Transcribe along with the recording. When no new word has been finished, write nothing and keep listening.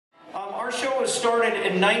Our show was started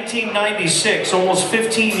in 1996, almost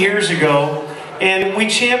 15 years ago, and we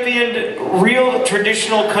championed real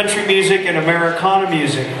traditional country music and Americana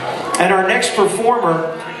music. And our next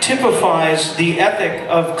performer typifies the ethic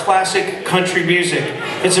of classic country music.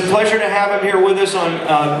 It's a pleasure to have him here with us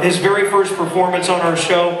on his very first performance on our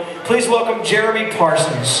show. Please welcome Jeremy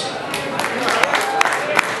Parsons.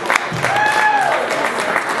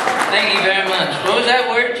 Thank you very much. What was that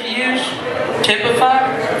word you used? Typify?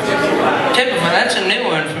 Typify, that's a new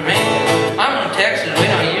one for me. I'm from Texas, we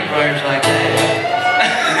don't use words like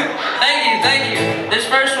that. Thank you. This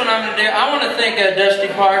first one I'm going to do, I want to thank Dusty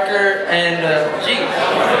Parker and,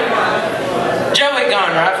 Joey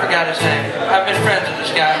Garner, I forgot his name. I've been friends with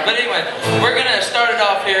this guy. But anyway, we're going to start it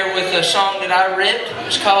off here with a song that I wrote.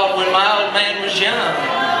 It's called When My Old Man Was Young.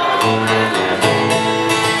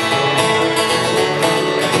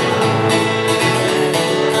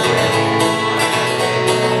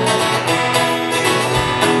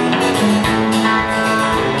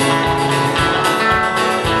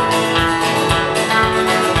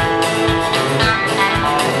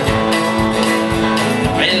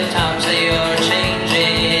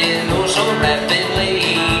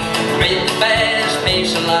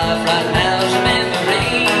 Life right now is a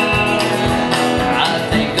memory. I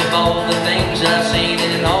think of all the things I've seen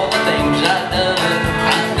and all the things I've done.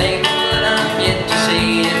 I think of what I'm yet to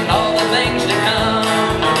see and all the things to come.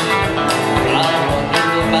 I wonder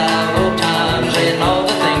about old times and all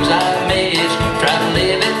the things I've missed. Try to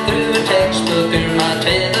live it through a textbook or my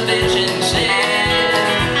television set.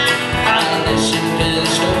 I listen to the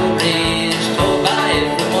stories told by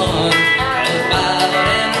everyone about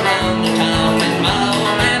and around the time when my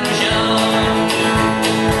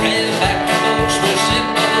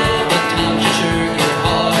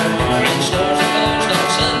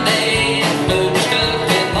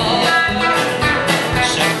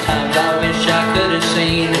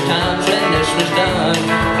seen the times when this was done,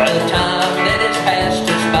 or the time that has passed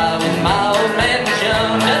us by when my old man was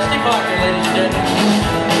young. Dusty Parker, ladies and gentlemen.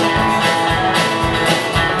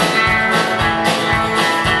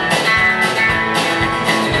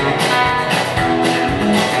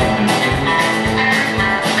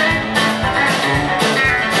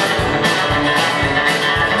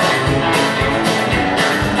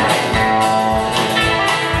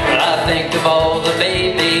 Well, I think of all the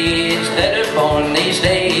babies that are born these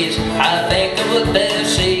days. I think of what they'll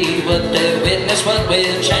see, what they'll witness, what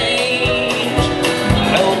will change.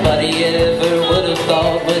 Nobody ever would have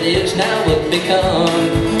thought what is now would become.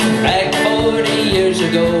 Back 40 years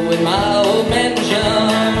ago when my old man was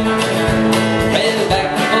young. Well,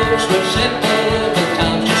 back when folks were simple, but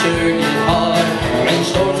times you sure get hard. When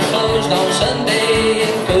stores were closed on Sunday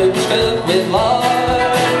and food was cooked with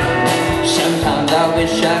lard. Sometimes I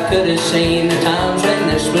wish I could have seen the times when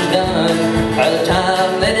this was done, or the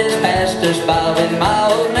time that has passed us by when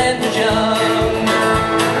my old man was young.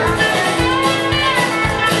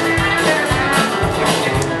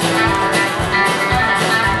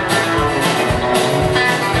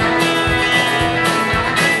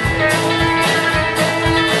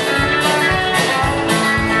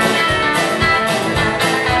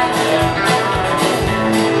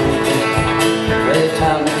 Well,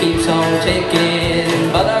 time keeps on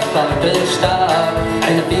ticking, but our clock does stop,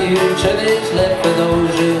 and the future is left for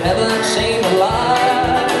those who haven't seen a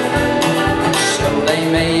lot. So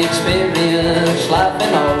they may experience life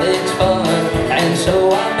and all its fun, and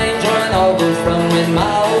so I may join all those from when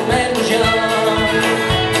my old man was young.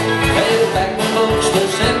 Well, back when folks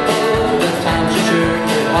were simple, but times are sure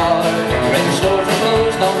get hard. When stores were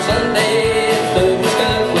closed on Sunday and food was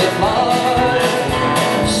cooked with lard.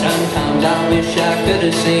 Sometimes I wish I could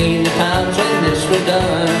have seen the times when this was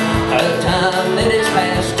done, or the time that has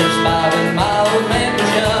passed us by when my old man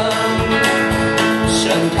was young.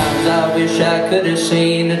 Sometimes I wish I could have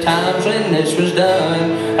seen the times when this was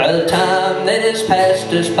done, or the time that has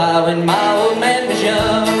passed us by when my old man was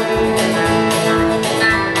young.